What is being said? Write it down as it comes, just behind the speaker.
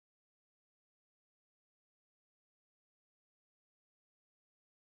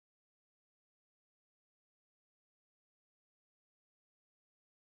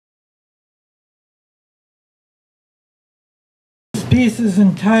piece is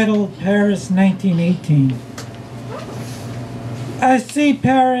entitled Paris 1918. I see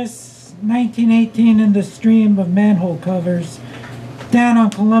Paris 1918 in the stream of manhole covers down on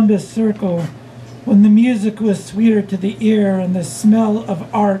Columbus Circle when the music was sweeter to the ear and the smell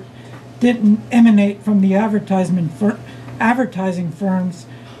of art didn't emanate from the advertising firms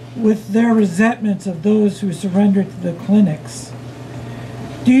with their resentments of those who surrendered to the clinics.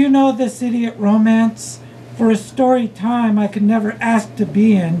 Do you know this idiot romance? For a story time I could never ask to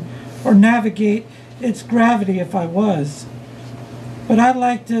be in or navigate its gravity if I was. But I'd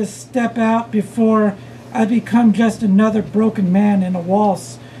like to step out before I become just another broken man in a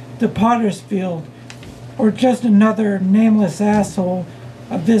waltz to Pottersfield, or just another nameless asshole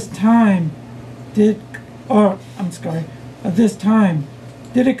of this time. Did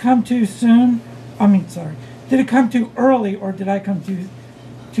it come too soon? Did it come too early, or did I come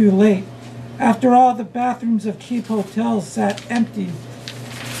too late? After all, the bathrooms of cheap hotels sat empty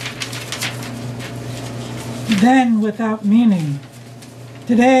then without meaning.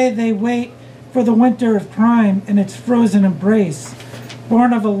 Today they wait for the winter of crime and its frozen embrace,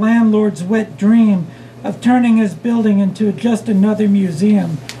 born of a landlord's wet dream of turning his building into just another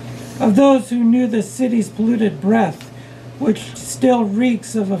museum, of those who knew the city's polluted breath, which still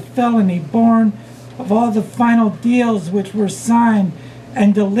reeks of a felony born of all the final deals which were signed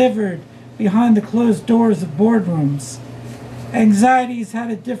and delivered behind the closed doors of boardrooms. Anxieties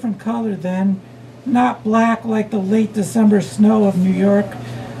had a different color then, not black like the late December snow of New York,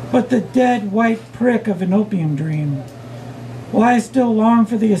 but the dead white prick of an opium dream. Will I still long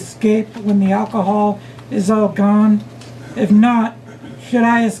for the escape when the alcohol is all gone? If not, should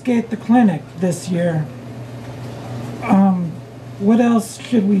I escape the clinic this year? What else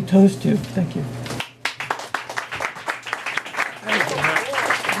should we toast to? Thank you.